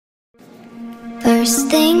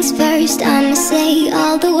First things first, I'ma say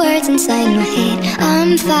all the words inside my head.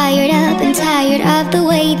 I'm fired up and tired of the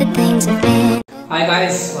way that things have been. Hi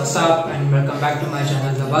guys, what's up and welcome back to my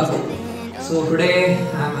channel The Bug. So today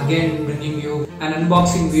I'm again bringing you an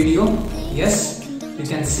unboxing video. Yes, you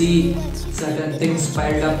can see certain things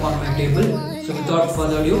piled up on my table. So without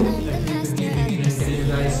further ado, let me quickly begin and tell you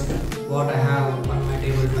guys what I have on my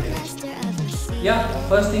table today. Yeah,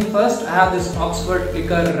 first thing first, I have this Oxford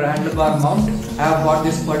Clicker handlebar mount. I have bought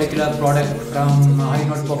this particular product from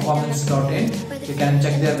highnoteperformance.in. You can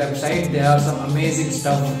check their website. There are some amazing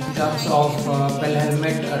stuff in terms of bell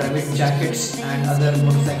helmet, rabbit jackets and other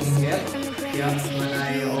motorcycling gear. Yeah, when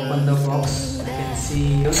I open the box, I can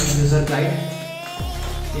see user guide.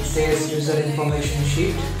 It says user information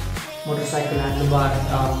sheet, motorcycle handlebar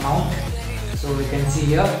mount. So you can see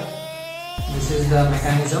here, this is the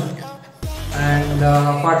mechanism. And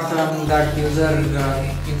apart from that user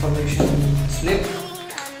information slip,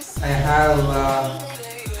 I have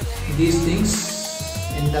these things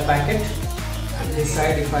in the packet. And this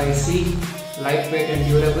side, if I see, lightweight and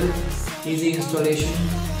durable, easy installation,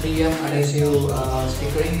 3M adhesive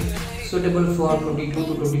stickering, suitable for 22 to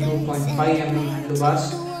 22.5 mm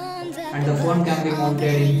handlebars, and the phone can be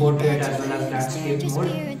mounted in portrait as well as landscape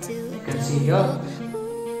mode. You can see here.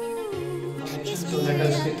 So let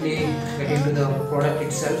us quickly get into the product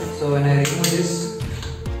itself. So when I remove this,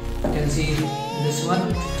 you can see this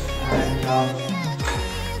one and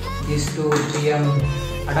these two 3M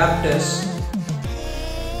adapters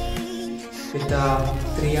with the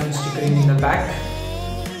 3M stickering in the back.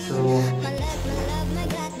 So,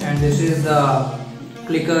 and this is the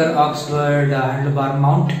Clicker Oxford handlebar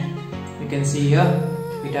mount. You can see here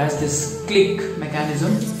it has this click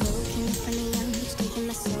mechanism.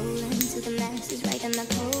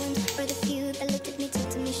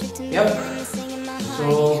 Yep.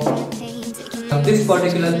 So this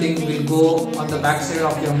particular thing will go on the back side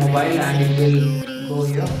of your mobile and it will go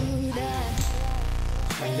here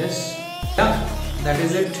like this. Yeah, that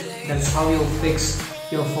is it. That's how you fix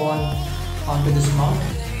your phone onto this mount.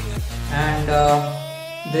 And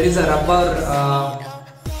there is a rubber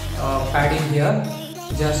padding here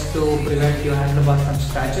just to prevent your handlebar from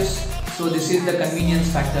scratches. So this is the convenience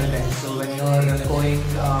factor guys. So when you are going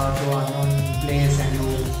to an unknown place and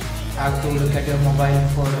you have to look at your mobile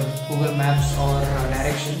for Google Maps or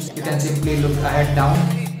directions, you can simply look ahead down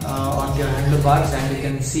on your handlebars and you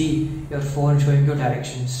can see your phone showing you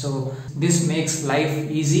directions. So this makes life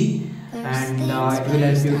easy and it will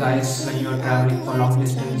help you guys when you are traveling for long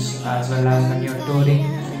distance as well as when you are touring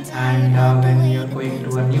and when you are going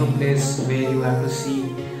to a new place where you have to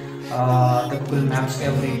see the Google Maps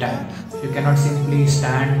every time. You cannot simply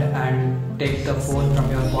stand and take the phone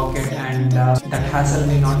from your pocket and that hassle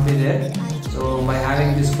may not be there. So by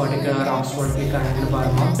having this particular Oxford Clicker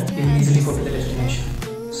handlebar mount, you can easily go to the destination.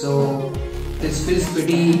 So this feels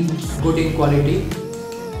pretty good in quality.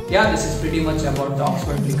 Yeah, this is pretty much about the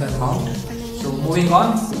Oxford Clicker mount. So moving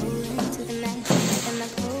on,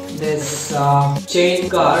 this chain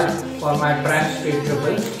guard for my Triumph Street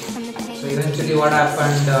Triple. So eventually what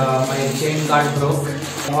happened, my chain guard broke.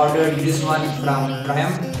 I ordered this one from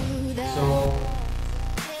Triumph. So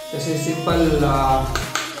this is simple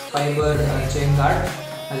fiber chain guard.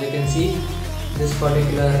 As you can see, this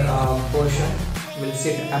particular portion will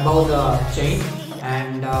sit above the chain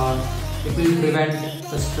and it will prevent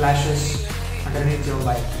the splashes underneath your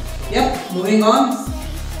bike. Yep, moving on.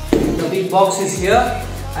 The big box is here.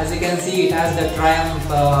 As you can see, it has the Triumph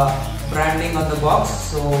branding on the box.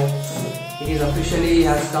 So it is officially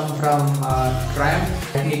has come from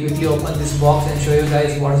Triumph. Let me quickly open this box and show you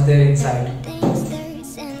guys what's there inside.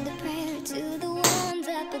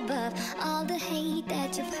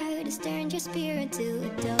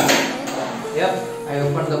 Yep, I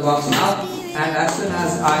opened the box now, and as soon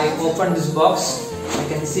as I open this box, you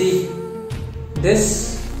can see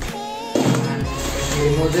this. And let me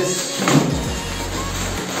remove this.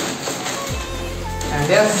 And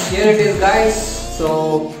yes, here it is guys.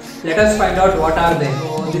 So let us find out what are they.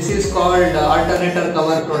 So this is called alternator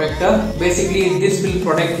cover protector. Basically this will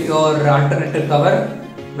protect your alternator cover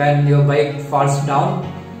when your bike falls down.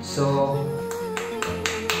 So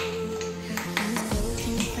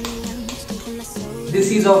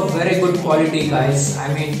this is of very good quality guys.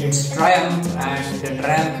 I mean it's Triumph and the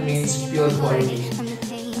Triumph means pure quality.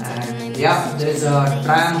 And yeah, there is a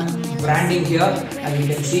Triumph branding here as you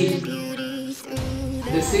can see.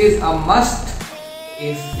 This is a must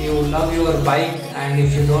if you love your bike and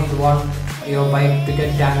if you don't want your bike to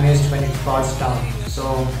get damaged when it falls down.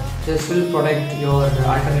 So this will protect your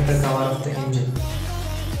alternator cover of the engine.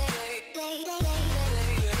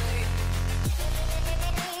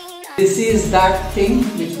 This is that thing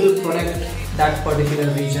which will protect that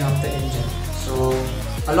particular region of the engine. So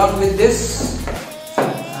along with this,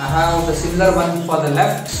 I have the similar one for the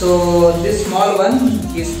left. So this small one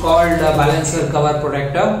is called a balancer cover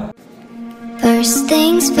protector. First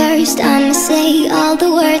things first, I'ma say all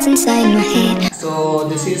the words inside my head. So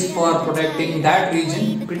this is for protecting that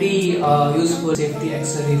region. Pretty useful safety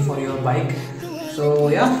accessory for your bike. So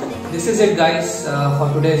yeah, this is it guys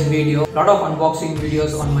for today's video. Lot of unboxing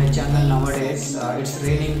videos on my channel nowadays. It's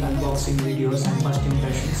raining unboxing videos and first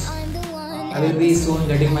impressions. I will be soon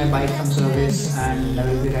getting my bike from service and I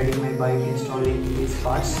will be riding my bike, installing these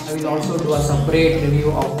parts. I will also do a separate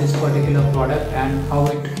review of this particular product and how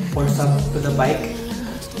it holds up to the bike,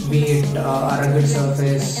 be it a rugged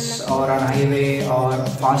surface or on highway or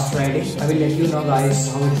fast riding. I will let you know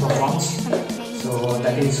guys how it performs. So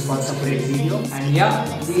that is for separate video. And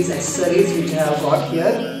yeah, these accessories which I have got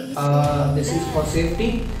here, this is for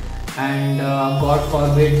safety. And God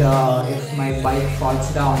forbid if my bike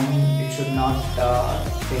falls down, it should not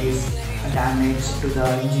face damage to the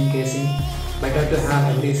engine casing. Better to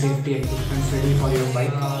have every safety equipment ready for your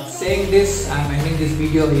bike. Saying this, I am ending this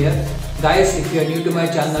video here. Guys, if you are new to my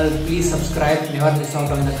channel, please subscribe, never miss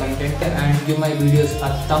out on the content, and give my videos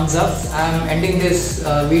a thumbs up. I am ending this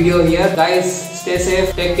video here. Guys, stay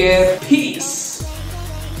safe, take care, peace.